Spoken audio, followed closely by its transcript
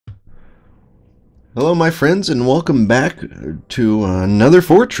Hello my friends and welcome back to another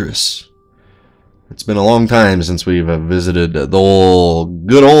fortress. It's been a long time since we've visited the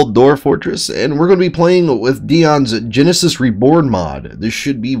good old Dwarf fortress, and we're going to be playing with Deon's Genesis Reborn mod. This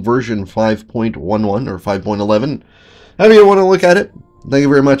should be version 5.11 or 5.11. However you want to look at it. Thank you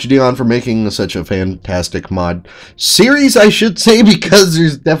very much, Deon, for making such a fantastic mod series, I should say, because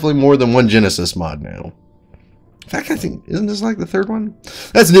there's definitely more than one Genesis mod now. In fact, I think, isn't this like the third one?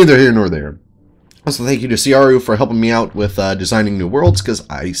 That's neither here nor there. Also, thank you to Siaru for helping me out with designing new worlds, because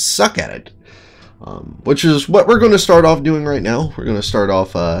I suck at it. Which is what we're going to start off doing right now. We're going to start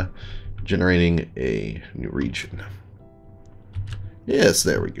off generating a new region. Yes,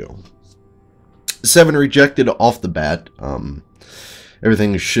 there we go. 7 rejected off the bat.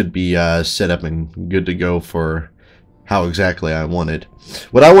 Everything should be set up and good to go for how exactly I want it.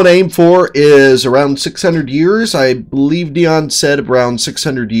 What I want to aim for is around 600 years. I believe Deon said around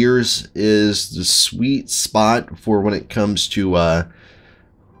 600 years is the sweet spot for when it comes to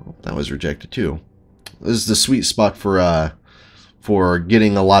that was rejected too. This is the sweet spot for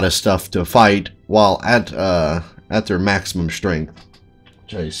getting a lot of stuff to fight while at their maximum strength,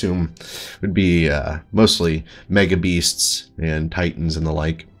 which I assume would be mostly mega beasts and titans and the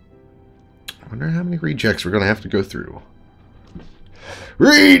like. I wonder how many rejects we're going to have to go through.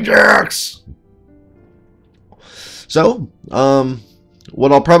 Rejects! So,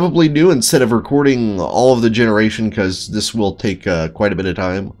 what I'll probably do, instead of recording all of the generation, because this will take quite a bit of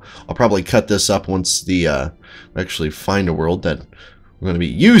time, I'll probably cut this up once the actually find a world that we're going to be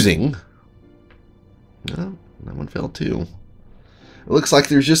using. Oh, that one fell too. It looks like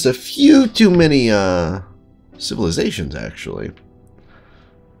there's just a few too many civilizations, actually.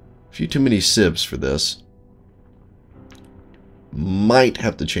 A few too many civs for this. Might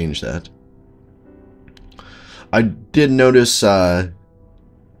have to change that. I did notice, oh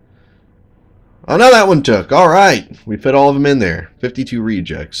no, that one took. Alright, we fit all of them in there. 52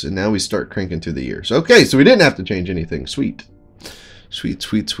 rejects, and now we start cranking through the years. Okay, so we didn't have to change anything. Sweet. Sweet,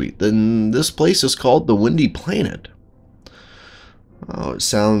 sweet, sweet. Then this place is called the Windy Planet. Oh, it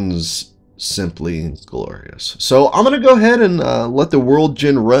sounds simply glorious. So I'm going to go ahead and let the world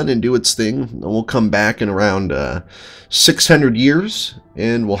gen run and do its thing. And we'll come back in around 600 years,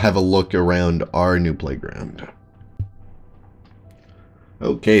 and we'll have a look around our new playground.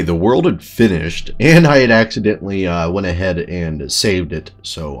 Okay, the world had finished, and I had accidentally went ahead and saved it,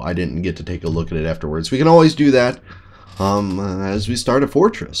 so I didn't get to take a look at it afterwards. We can always do that as we start a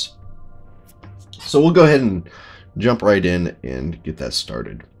fortress. So we'll go ahead and jump right in and get that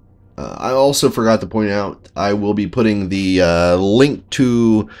started. I also forgot to point out, I will be putting the link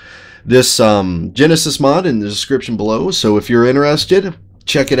to this Genesis mod in the description below, so if you're interested,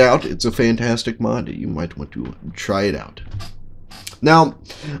 check it out. It's a fantastic mod. You might want to try it out. Now,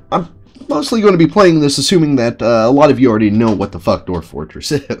 I'm mostly going to be playing this assuming that a lot of you already know what the fuck Dwarf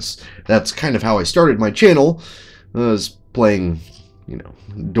Fortress is. That's kind of how I started my channel, was playing, you know,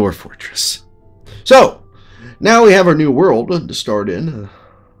 Dwarf Fortress. So, now we have our new world to start in.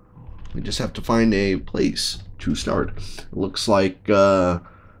 We just have to find a place to start. It looks like the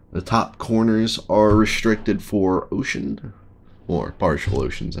top corners are restricted for ocean, or partial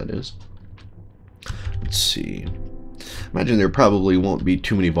oceans, that is. Let's see. Imagine there probably won't be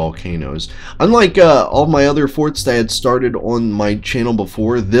too many volcanoes. Unlike all my other forts that I had started on my channel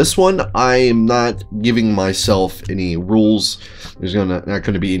before, this one I am not giving myself any rules. There's not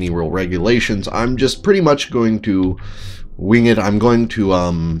going to be any real regulations. I'm just pretty much going to wing it. I'm going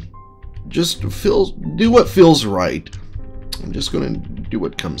to just do what feels right. I'm just going to do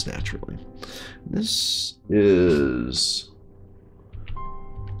what comes naturally. This is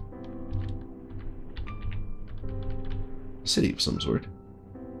a city of some sort.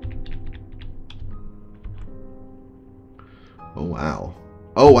 Oh wow.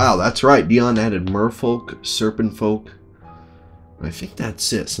 Oh wow, that's right. Deon added merfolk, serpentfolk. I think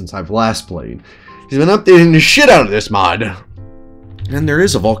that's it since I've last played. He's been updating the shit out of this mod. And there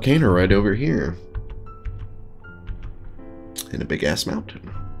is a volcano right over here. And a big ass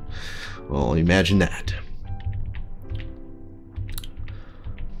mountain. Well, imagine that.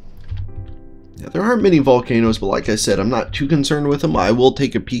 Yeah, there aren't many volcanoes, but like I said, I'm not too concerned with them. I will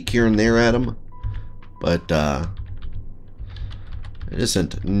take a peek here and there at them. But it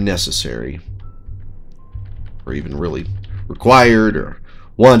isn't necessary. Or even really required or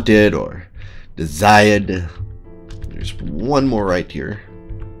wanted or desired. There's one more right here.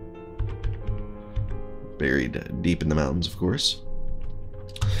 Buried deep in the mountains, of course.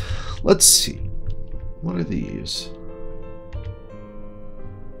 Let's see. What are these?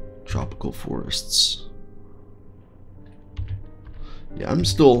 Tropical forests. Yeah, I'm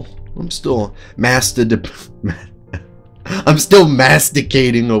still I'm still I'm still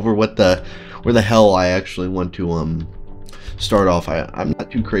masticating over where the hell I actually want to start off. I'm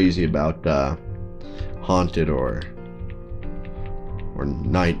not too crazy about haunted or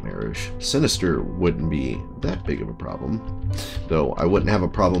nightmarish. Sinister wouldn't be that big of a problem, though. I wouldn't have a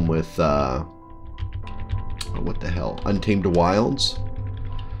problem with what the hell, Untamed Wilds.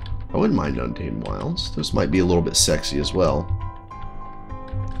 I wouldn't mind Untamed Wilds. This might be a little bit sexy as well.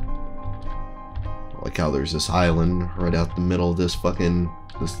 I like how there's this island right out the middle of this fucking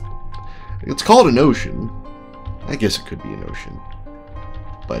it's called an ocean. I guess it could be an ocean,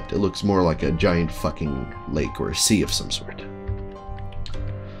 but it looks more like a giant fucking lake or a sea of some sort.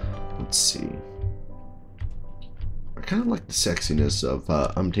 Let's see. I kind of like the sexiness of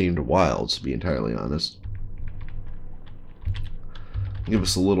Untamed Wilds, to be entirely honest. Give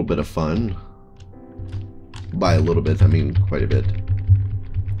us a little bit of fun. By a little bit, I mean quite a bit.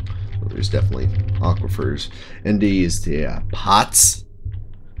 Well, there's definitely aquifers. And these, yeah, pots.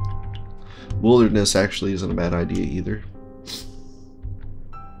 Wilderness actually isn't a bad idea either.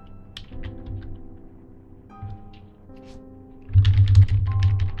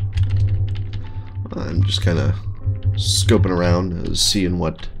 I'm just kind of scoping around, seeing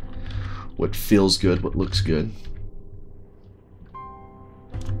what feels good, what looks good.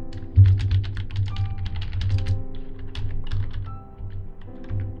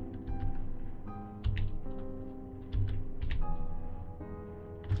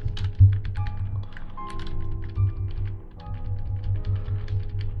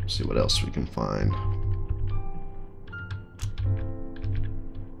 See what else we can find.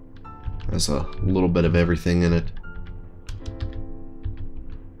 There's a little bit of everything in it.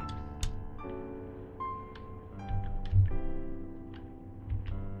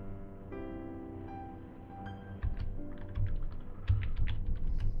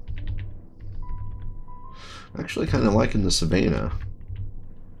 Actually kind of liking the Savannah.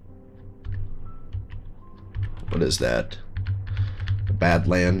 What is that?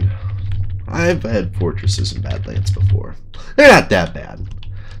 Badland. I've had fortresses in Badlands before. They're not that bad.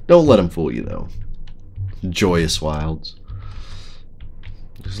 Don't let them fool you, though. Joyous Wilds.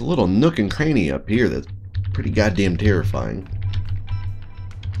 There's a little nook and cranny up here that's pretty goddamn terrifying.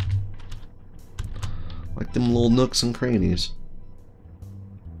 Like them little nooks and crannies.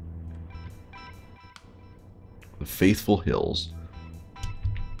 The Faithful Hills.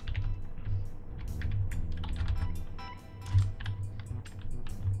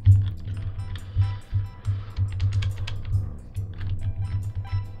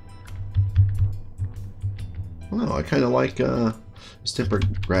 Oh, I kind of like this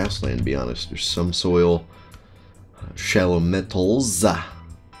temperate grassland, to be honest. There's some soil, shallow metals,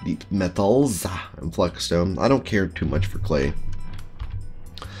 deep metals, and flexstone. I don't care too much for clay.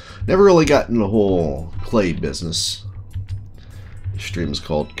 Never really got into the whole clay business. The stream is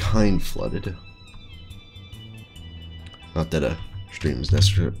called Kind Flooded. Not that a stream is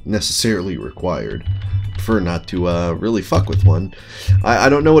necessarily required. Prefer not to really fuck with one. I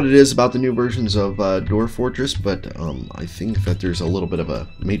don't know what it is about the new versions of Dwarf Fortress, but I think that there's a little bit of a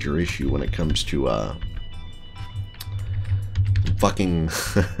major issue when it comes to fucking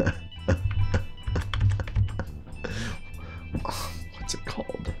what's it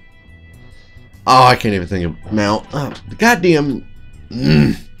called? Oh, I can't even think of Mount. The goddamn.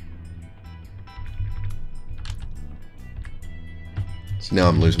 So now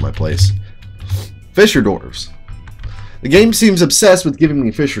I'm losing my place. Fisher Dwarves. The game seems obsessed with giving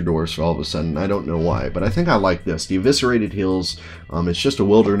me Fisher Dwarves all of a sudden. I don't know why, but I think I like this. The Eviscerated Hills. It's just a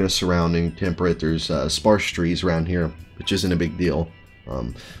wilderness surrounding temperate. There's sparse trees around here, which isn't a big deal.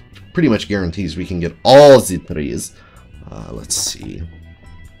 Pretty much guarantees we can get all the trees. Let's see.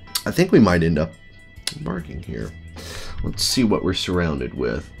 I think we might end up embarking here. Let's see what we're surrounded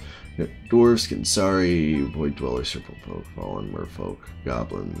with. Dwarves, Kinsari, Void Dwellers, Circle Folk, Fallen, Merfolk,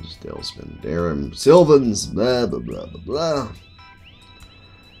 Goblins, Dalesmen, Darim, Sylvans, blah blah blah blah blah.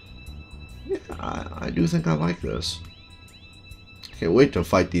 Yeah, I do think I like this. Can't wait to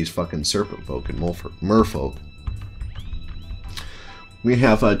fight these fucking Serpent Folk and Merfolk. We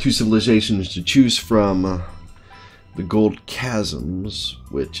have two civilizations to choose from. The Gold Chasms,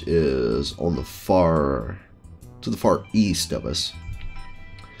 which is on the far east of us.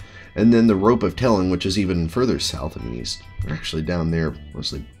 And then the Rope of Telling, which is even further south and east. We're actually down there,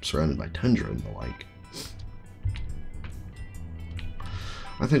 mostly surrounded by tundra and the like.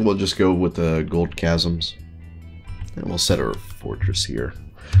 I think we'll just go with the Gold Chasms. And we'll set our fortress here.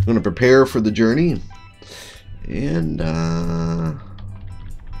 I'm going to prepare for the journey. And,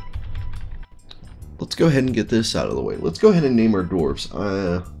 let's go ahead and get this out of the way. Let's go ahead and name our dwarves.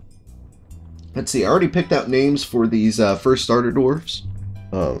 Let's see, I already picked out names for these first starter dwarfs.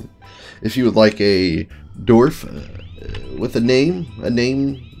 If you would like a dwarf with a name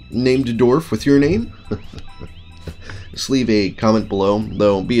named dwarf with your name, just leave a comment below.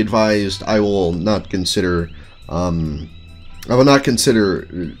 Though be advised, I will not consider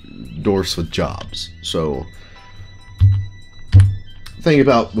dwarfs with jobs. So think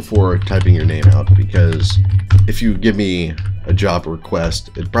about before typing your name out, because if you give me a job request,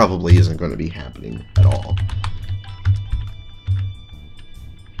 it probably isn't going to be happening at all.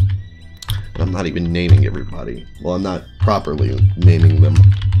 And I'm not even naming everybody. Well, I'm not properly naming them.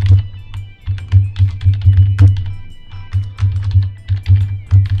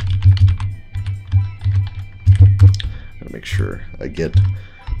 Gotta make sure I get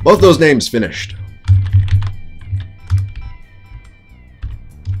both those names finished.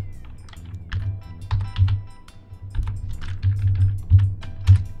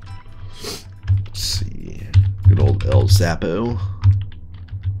 Let's see. Good old ElZappo.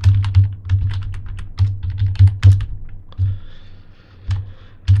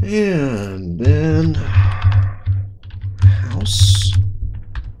 And then house.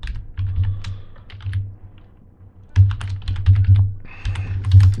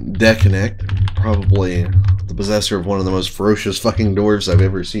 Deknegt, probably the possessor of one of the most ferocious fucking dwarves I've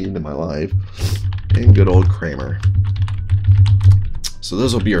ever seen in my life. And good old Craimer. So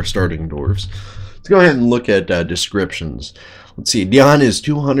those will be our starting dwarves. Let's go ahead and look at descriptions. Let's see. Deon is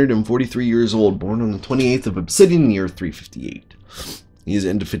 243 years old, born on the 28th of Obsidian, year 358. He is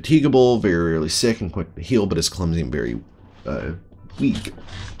indefatigable, very rarely sick, and quick to heal, but is clumsy and very weak.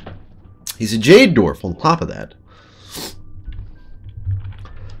 He's a jade dwarf on top of that.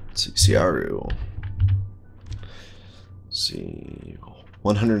 Let's see, Siaru. Let's see,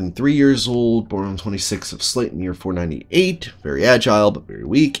 103 years old, born on 26th of Slate in the year 498. Very agile, but very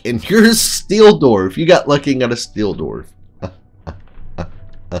weak. And you're a steel dwarf. You got lucky and got a steel dwarf.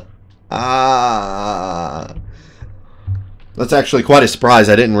 That's actually quite a surprise.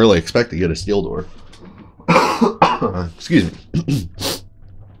 I didn't really expect to get a steel dwarf. Excuse me.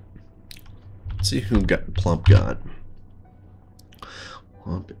 Let's see who Plump got.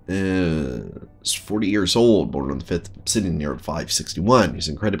 Plump is 40 years old, born on the 5th Obsidian year at 561. He's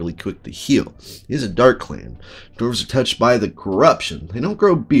incredibly quick to heal. He is a dark clan. Dwarves are touched by the corruption. They don't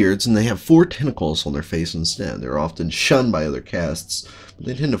grow beards, and they have 4 tentacles on their face instead. They're often shunned by other castes, but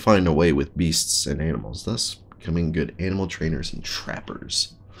they tend to find a way with beasts and animals, thus becoming good animal trainers and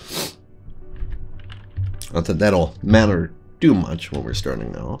trappers. Not that that'll matter too much when we're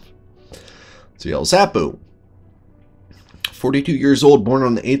starting off. So ElZappo, 42 years old, born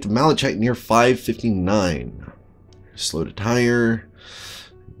on the 8th of Malachite near 559. You're slow to tire.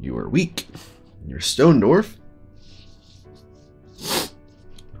 You are weak. You're a stone dwarf.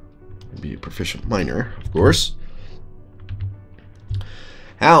 Be a proficient miner, of course.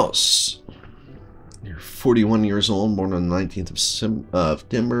 House. You're 41 years old, born on the 19th of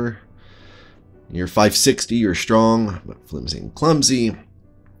September. You're 560, you're strong, but flimsy and clumsy.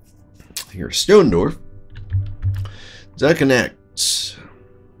 You're a stone dwarf. Deknegt.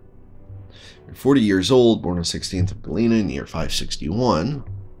 You're 40 years old, born on 16th of Galena in the year 561.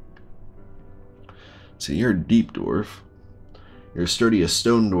 So you're a deep dwarf. You're sturdy as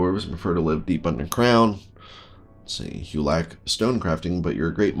stone dwarves and prefer to live deep underground. See, you lack stone crafting, but you're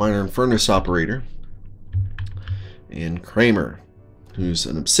a great miner and furnace operator. And Craimer, who's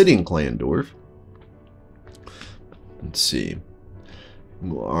an Obsidian clan dwarf. Let's see.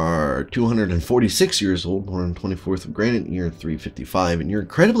 You are 246 years old, born on 24th of Granite, year 355, and you're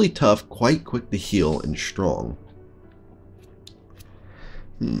incredibly tough, quite quick to heal, and strong.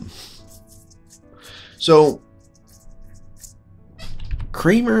 So,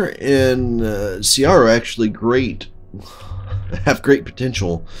 Craimer and Siaru are actually have great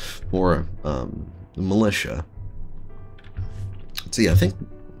potential for the militia. Let's see, I think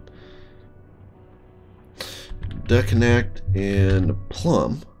Deknegt and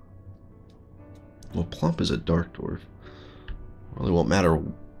Plump. Well, Plump is a dark dwarf. Really won't matter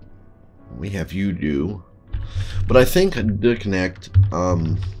what we have you do. But I think Deknegt,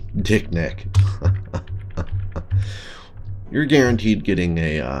 you're guaranteed getting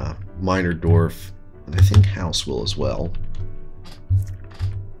a minor dwarf, and I think House will as well.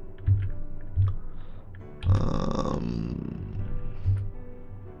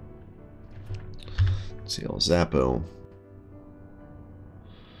 Let's see, ElZappo.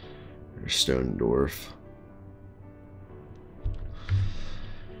 There's Stone Dwarf.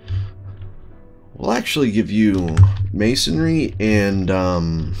 We'll actually give you masonry and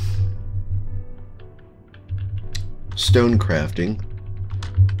stone crafting.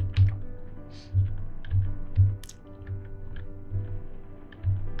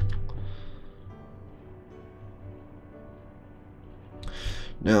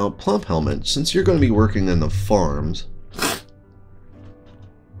 Now, Plump Helmet, since you're going to be working in the farms,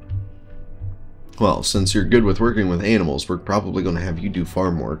 well, since you're good with working with animals, we're probably going to have you do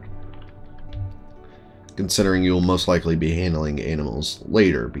farm work. Considering you'll most likely be handling animals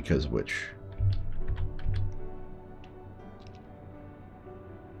later, because of which...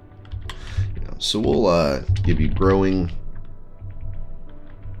 Yeah, so we'll give you growing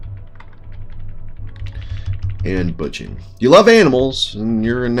and butching. You love animals, and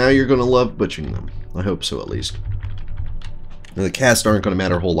now you're going to love butching them. I hope so, at least. Now, the casts aren't going to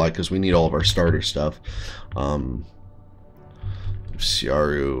matter a whole lot because we need all of our starter stuff.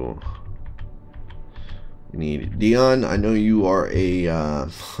 Siaru. We need Deon. I know you are a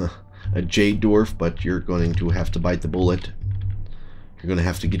a Jade Dwarf, but you're going to have to bite the bullet. You're going to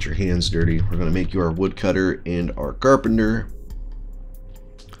have to get your hands dirty. We're going to make you our woodcutter and our carpenter.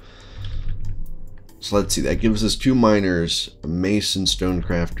 So let's see. That gives us 2 miners, a mason,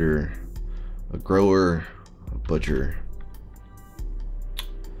 stonecrafter, a grower, a butcher.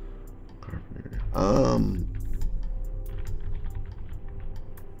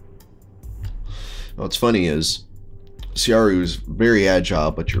 What's funny is Siaru is very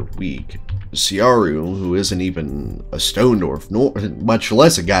agile, but you're weak. Siaru, who isn't even a stone dwarf, nor much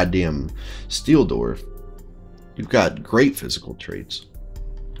less a goddamn steel dwarf, you've got great physical traits.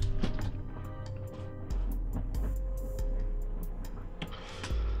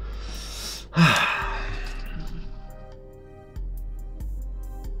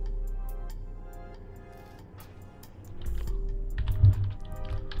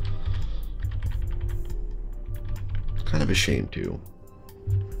 Kind of a shame too.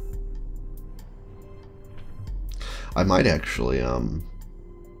 I might actually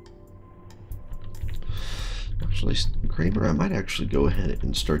Craimer, I might actually go ahead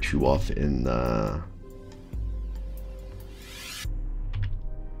and start you off in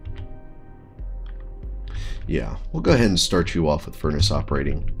yeah, we'll go ahead and start you off with furnace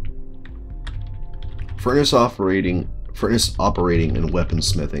operating. Furnace operating and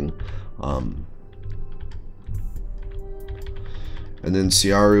weaponsmithing. And then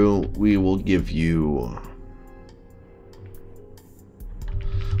Siaru, we'll give you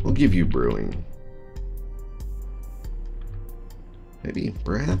brewing. Maybe,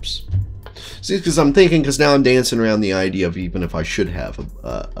 perhaps. See, because I'm thinking, because now I'm dancing around the idea of even if I should have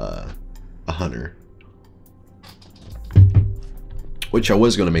a hunter. Which I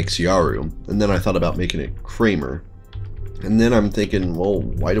was going to make Siaru, and then I thought about making it Craimer. And then I'm thinking, well,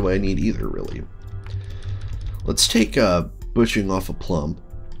 why do I need either, really? Let's take butching off a Plump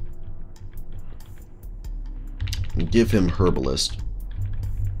and give him herbalist.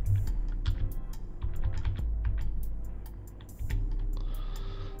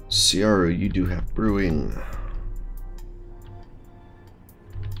 Siaru, you do have brewing.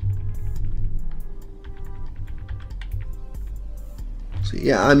 So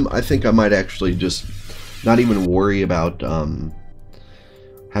yeah, I think I might actually just not even worry about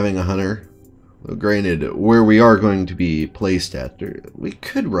having a hunter. Well, granted, where we are going to be placed at, we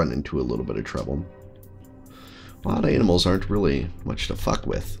could run into a little bit of trouble. Wild animals aren't really much to fuck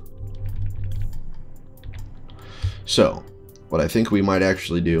with. So, what I think we might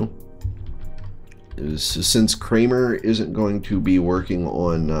actually do is, since Craimer isn't going to be working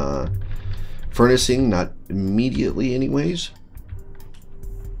on furnacing, not immediately anyways,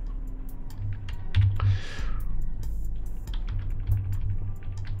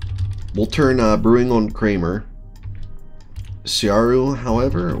 we'll turn brewing on Craimer. Siaru,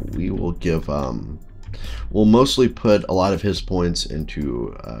 however, we will give, we'll mostly put a lot of his points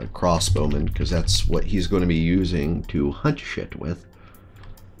into crossbowman, because that's what he's going to be using to hunt shit with.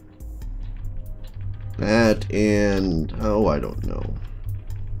 That and, oh, I don't know.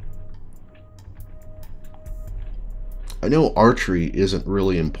 I know archery isn't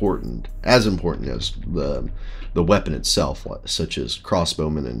really important, as important as the weapon itself, such as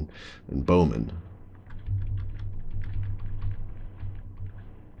crossbowman and bowman.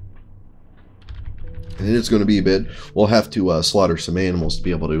 And it is going to be a bit. We'll have to slaughter some animals to be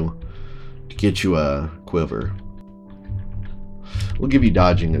able to get you a quiver. We'll give you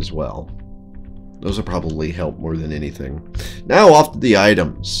dodging as well. Those will probably help more than anything. Now off to the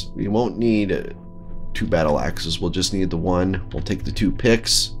items. We won't need 2 battle axes. We'll just need the 1. We'll take the 2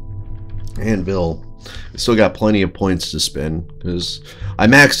 picks. Anvil. We still got plenty of points to spend, because I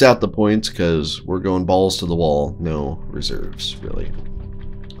maxed out the points because we're going balls to the wall. No reserves, really.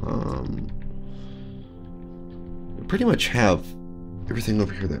 We pretty much have everything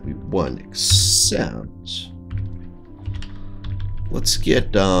over here that we want, except let's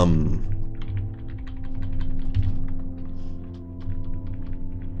get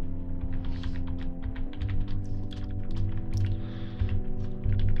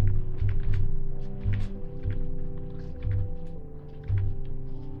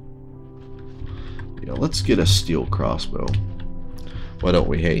Yeah, let's get a steel crossbow. Why don't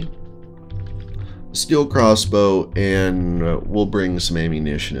we, hey? Steel crossbow, and we'll bring some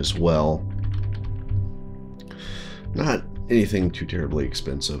ammunition as well. Not anything too terribly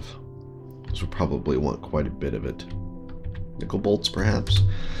expensive, because we probably want quite a bit of it. Nickel bolts, perhaps?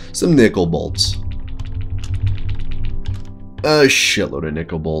 Some nickel bolts. A shitload of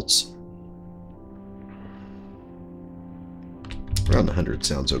nickel bolts. Around 100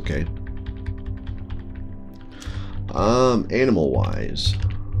 sounds okay. Animal-wise,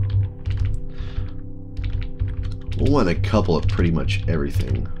 we'll want a couple of pretty much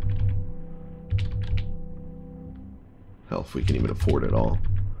everything. Hell, if we can even afford it all.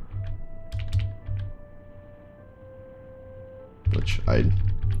 Which I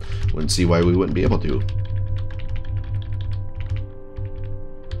wouldn't see why we wouldn't be able to.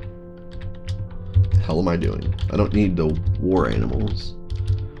 What the hell am I doing? I don't need the war animals.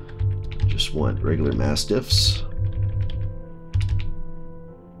 Just want regular mastiffs.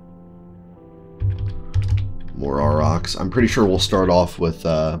 More Aurochs. I'm pretty sure we'll start off with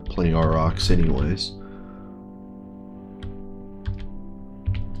plenty of Aurochs anyways.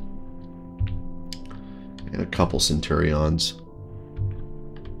 And a couple Centurions.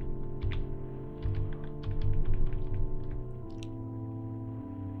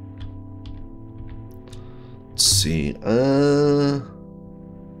 Let's see.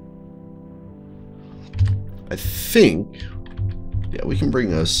 I think, yeah, we can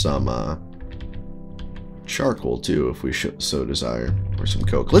bring us some charcoal too if we so desire, or some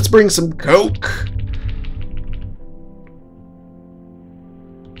coke. Let's bring some coke.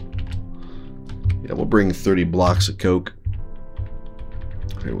 Yeah, we'll bring 30 blocks of coke.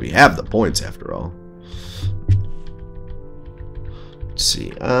 Here we have the points after all. Let's see.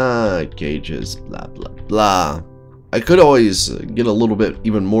 Gauges, blah blah blah. I could always get a little bit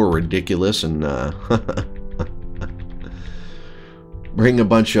even more ridiculous and bring a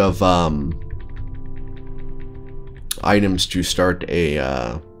bunch of items to start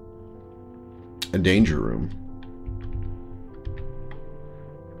a danger room.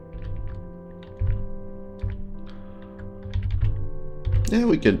 Yeah,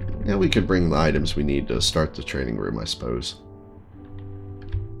 we could bring the items we need to start the training room, I suppose.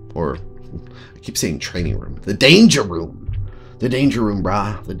 Or I keep saying training room. The danger room. The danger room,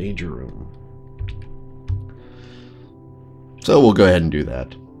 brah. The danger room. So we'll go ahead and do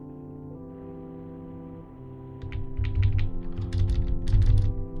that.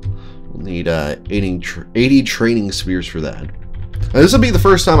 We'll need 80 training spheres for that. Now, this will be the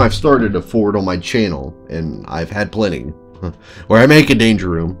first time I've started a fort on my channel, and I've had plenty, where I make a danger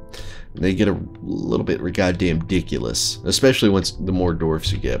room, and they get a little bit goddamn ridiculous, especially once the more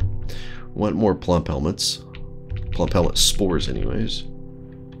dwarfs you get. Want more plump helmets. Plump helmet spores anyways.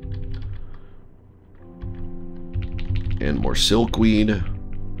 And more silkweed.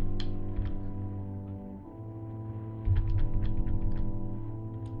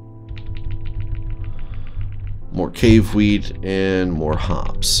 More cave wheat and more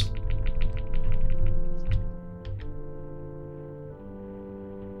hops.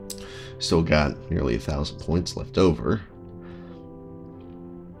 Still got nearly 1,000 points left over.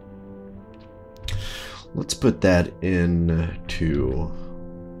 Let's put that into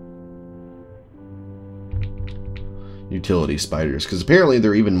utility spiders, because apparently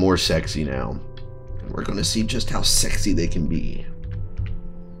they're even more sexy now. And we're going to see just how sexy they can be.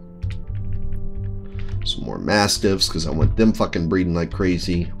 Some more mastiffs, because I want them fucking breeding like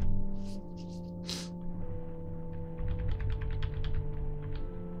crazy.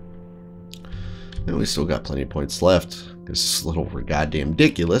 And we still got plenty of points left. This is a little goddamn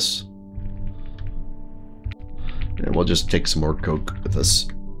ridiculous. And we'll just take some more coke with us.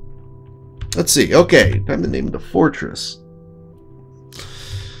 Let's see. Okay, time to name the fortress.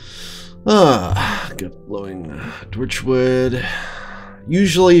 Got blowing torchwood.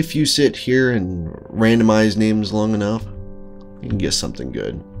 Usually if you sit here and randomize names long enough, you can get something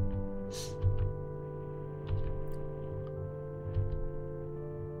good.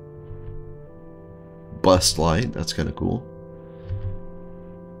 Bust light, that's kind of cool.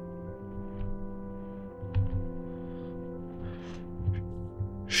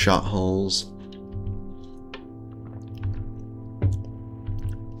 Shot holes.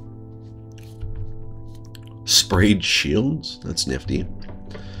 Sprayed shields, that's nifty.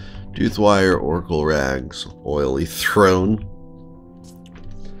 Toothwire, oracle rags, oily throne.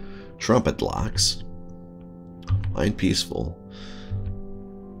 Trumpet locks. Mind peaceful.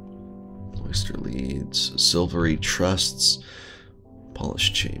 Oyster leads, silvery trusts,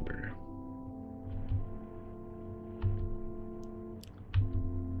 polished chamber.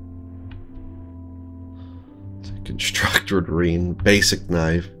 Structured rain, basic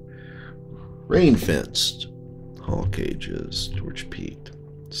knife, rain fenced, hall cages, torch peaked,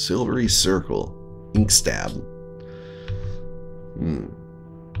 silvery circle, ink stab.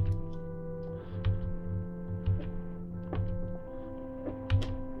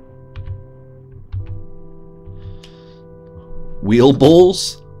 Wheel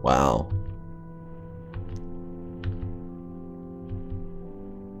bowls? Wow.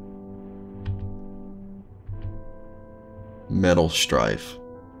 Metalstrife.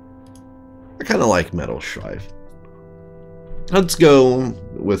 I kind of like Metalstrife. Let's go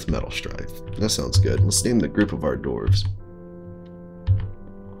with Metalstrife. That sounds good. Let's name the group of our dwarves.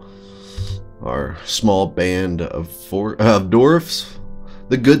 Our small band of dwarfs.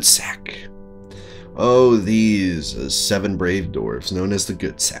 The Good Sack. Oh, these 7 brave dwarfs, known as the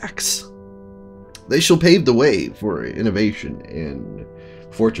Good Sacks. They shall pave the way for innovation and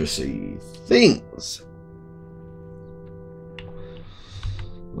fortressy things.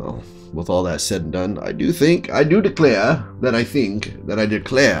 Well, with all that said and done, I declare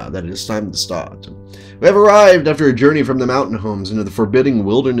that it is time to start. We have arrived after a journey from the mountain homes into the forbidding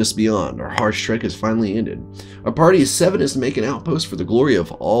wilderness beyond. Our harsh trek has finally ended. Our party of 7 is to make an outpost for the glory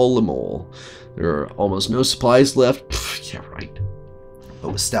of all the mole. There are almost no supplies left. Pfft, yeah, right.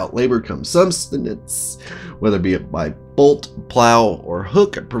 But with stout labor comes sustenance, whether be it by bolt, plow, or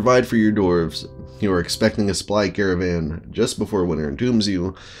hook. Provide for your dwarves. You are expecting a supply caravan just before winter entombs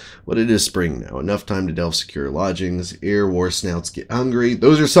you, but it is spring now. Enough time to delve secure lodgings. Ere war snouts get hungry.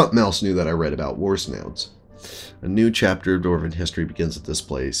 Those are something else new that I read about war snouts. A new chapter of dwarven history begins at this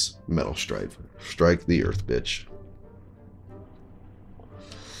place. Metalstrife. Strike the earth, bitch.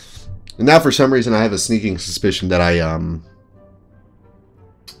 And now for some reason I have a sneaking suspicion that I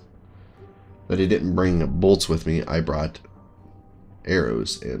didn't bring bolts with me. I brought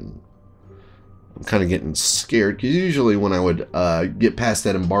arrows, and I'm kind of getting scared because usually when I would get past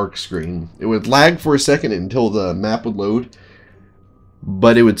that embark screen, it would lag for a second until the map would load,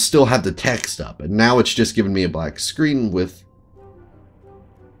 but it would still have the text up. And now it's just giving me a black screen with...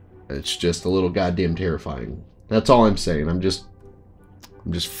 It's just a little goddamn terrifying. That's all I'm saying. I'm just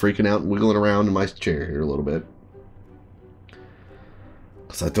freaking out and wiggling around in my chair here a little bit.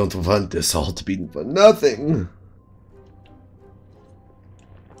 Because I don't want this all to be for nothing.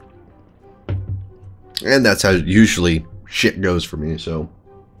 And that's how usually shit goes for me, so.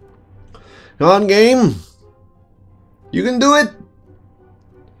 Come on, game. You can do it.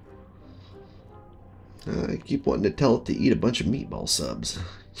 I keep wanting to tell it to eat a bunch of meatball subs.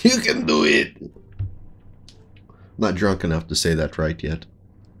 You can do it. I'm not drunk enough to say that right yet.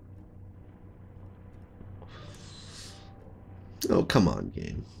 Oh, come on,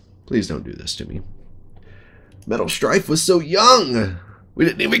 game. Please don't do this to me. Metalstrife was so young. We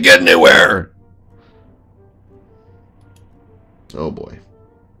didn't even get anywhere. Oh, boy.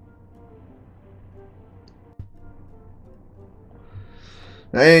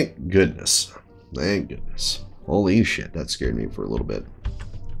 Thank goodness. Thank goodness. Holy shit, that scared me for a little bit.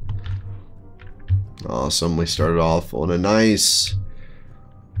 Awesome. We started off on a nice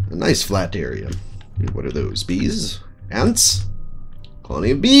flat area. What are those? Bees? Ants?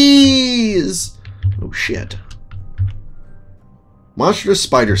 Colony of bees! Oh shit. Monstrous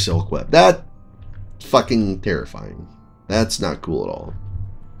spider silk web. That fucking terrifying. That's not cool at all.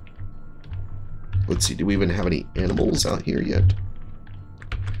 Let's see, do we even have any animals out here yet?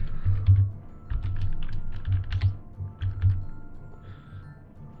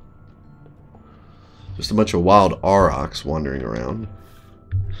 Just a bunch of wild aurochs wandering around.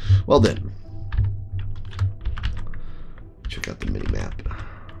 Well then. Check out the mini-map.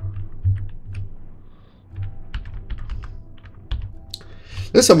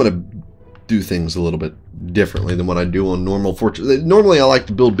 This I'm going to do things a little bit differently than what I do on normal fortress. Normally I like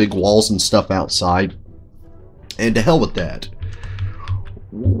to build big walls and stuff outside. And to hell with that.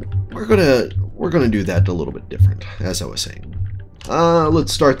 We're gonna do that a little bit different, as I was saying.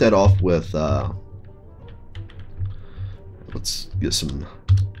 Let's start that off with let's get some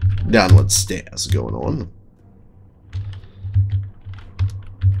downward stairs going on.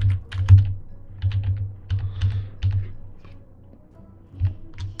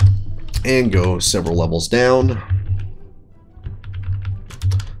 And go several levels down,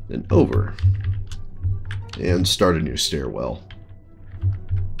 then over, and start a new stairwell.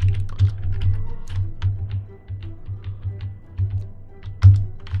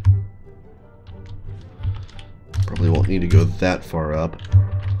 Probably won't need to go that far up,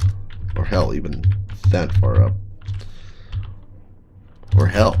 or hell, even that far up, or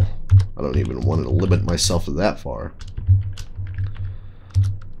hell, I don't even want to limit myself to that far.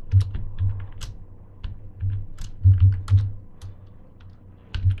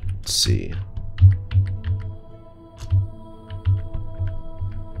 see.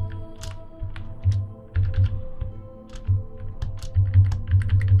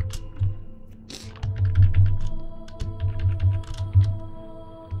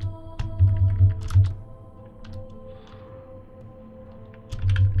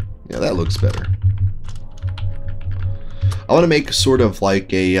 Yeah, that looks better. I want to make sort of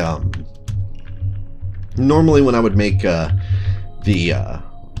like a, normally when I would make the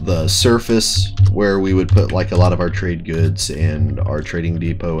surface where we would put like a lot of our trade goods and our trading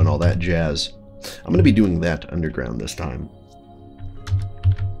depot and all that jazz, I'm going to be doing that underground this time.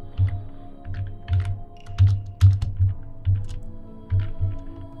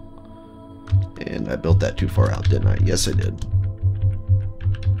 And I built that too far out, didn't I? Yes, I did.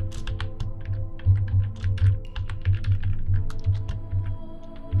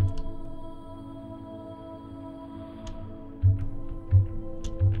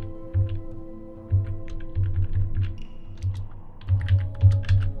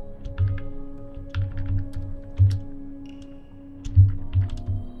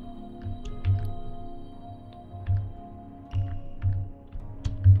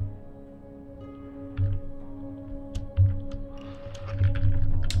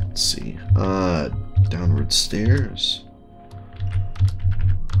 Let's see. Downward stairs.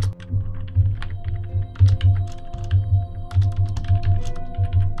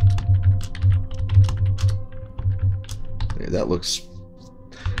 Okay, that looks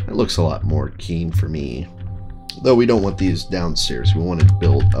a lot more keen for me. Though we don't want these downstairs. We want to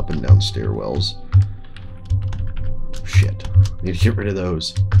build up and down stairwells. Shit. Need to get rid of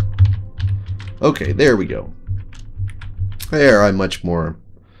those. Okay, there we go. There, I'm much more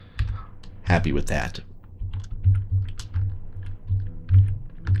happy with that.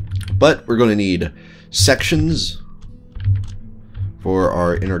 But we're going to need sections for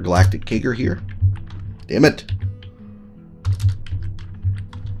our intergalactic kegger here. Damn it.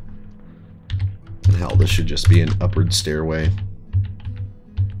 And hell, this should just be an upward stairway.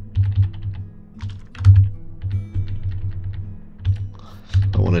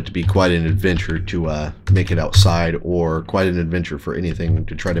 I want it to be quite an adventure to make it outside, or quite an adventure for anything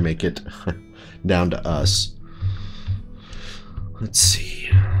to try to make it down to us. Let's see.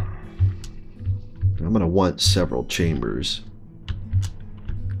 I'm going to want several chambers.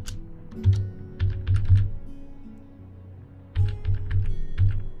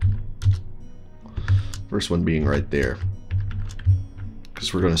 First one being right there.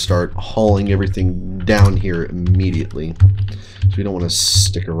 Because we're going to start hauling everything down here immediately. So we don't want to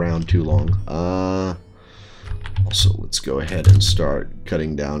stick around too long. Also, let's go ahead and start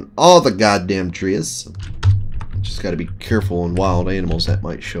cutting down all the goddamn trees. Just got to be careful on wild animals that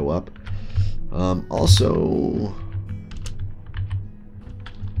might show up. Also,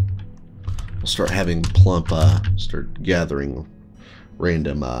 we'll start having Plump start gathering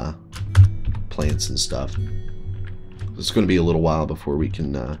random plants and stuff. It's going to be a little while before we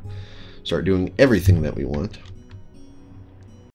can start doing everything that we want.